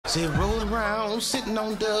Say rolling around, sitting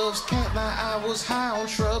on doves, can't lie, I was high on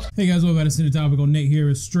shrubs. Hey guys, welcome back to Cine Topical. Nate here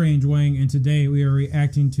with Strange Wang, and today we are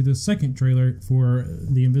reacting to the second trailer for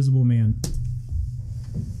The Invisible Man.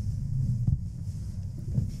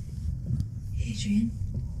 Adrian,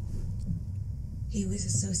 he was a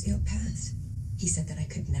sociopath. He said that I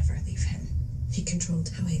could never leave him. He controlled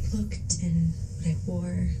how I looked and what I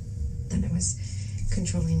wore. Then I was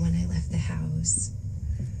controlling when I left the house.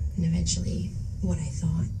 And eventually, what I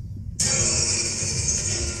thought.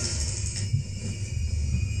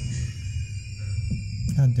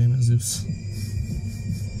 God damn it, Zeus.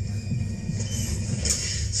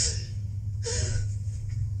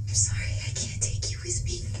 I'm sorry, I can't take you with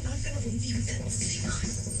me. I'm not gonna leave you with that thing on.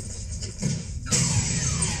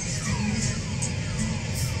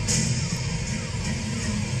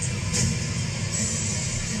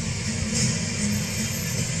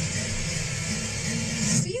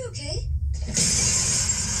 Are you okay?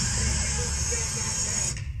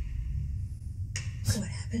 What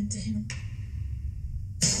happened to him?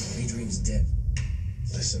 Adrian's dead.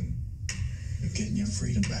 Listen, you're getting your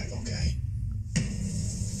freedom back, okay?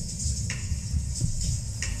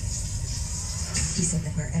 He said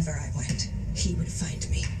that wherever I went, he would find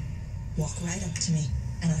me, walk right up to me,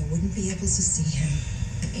 and I wouldn't be able to see him.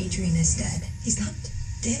 Adrian is dead. He's not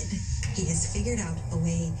dead. He has figured out a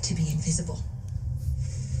way to be invisible.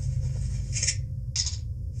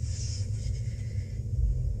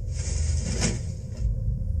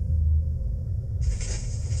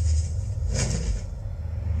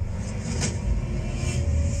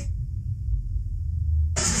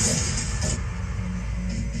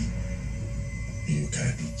 You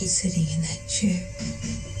okay? He's sitting in that chair.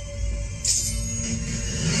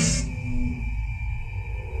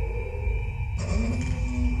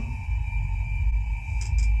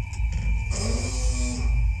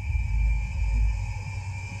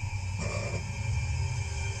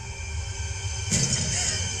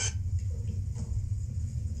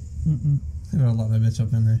 They gotta lock that bitch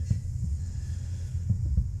up in there.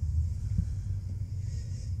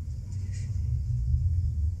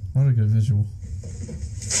 What a good visual.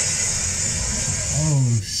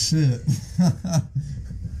 Oh shit.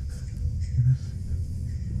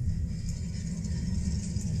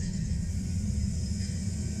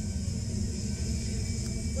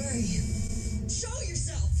 Where are you? Show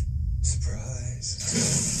yourself! Surprise.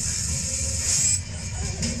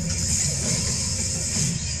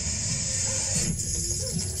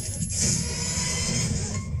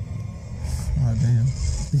 Oh damn.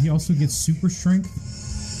 Did he also get super strength?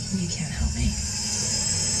 You can't help me.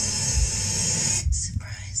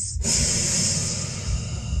 Surprise.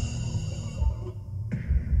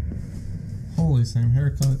 Holy, same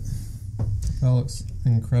haircut. That looks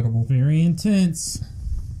incredible. Very intense.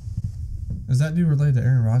 Is that dude related to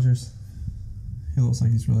Aaron Rodgers? He looks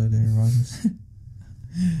like he's related to Aaron Rodgers.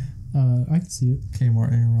 I can see it.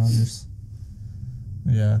 Kmart Aaron Rodgers.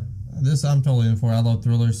 Yeah. This I'm totally in for. I love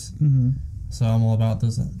thrillers. So I'm all about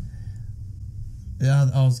this. Yeah,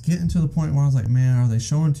 I was getting to the point where I was like, man, are they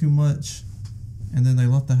showing too much? And then they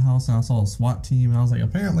left the house and I saw a SWAT team and I was like,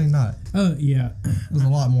 apparently not. Oh, yeah. There's a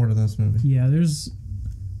lot more to this movie. Yeah, there's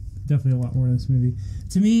definitely a lot more in this movie.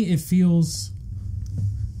 To me, it feels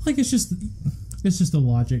like it's just the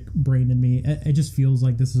logic brain in me. It just feels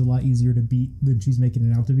like this is a lot easier to beat than she's making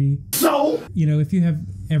it out to be. So, you know, if you have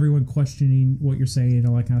everyone questioning what you're saying and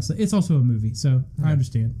all that kind of stuff, it's also a movie. So I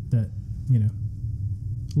understand that, you know,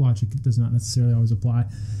 logic does not necessarily always apply.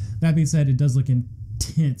 That being said, it does look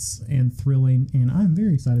intense and thrilling, and I'm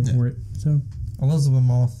very excited for it. So, Elizabeth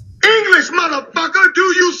Moss. English, motherfucker, do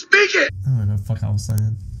you speak it? I don't know what the fuck I was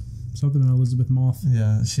saying. something about Elizabeth Moss.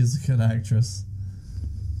 Yeah, she's a good actress.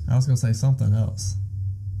 I was going to say something else.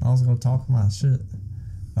 I was going to talk my shit,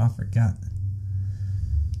 but I forgot.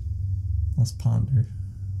 Let's ponder.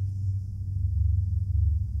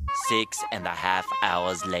 6.5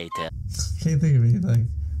 hours later. Can't think of anything.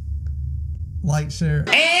 Like, share,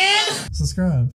 and subscribe.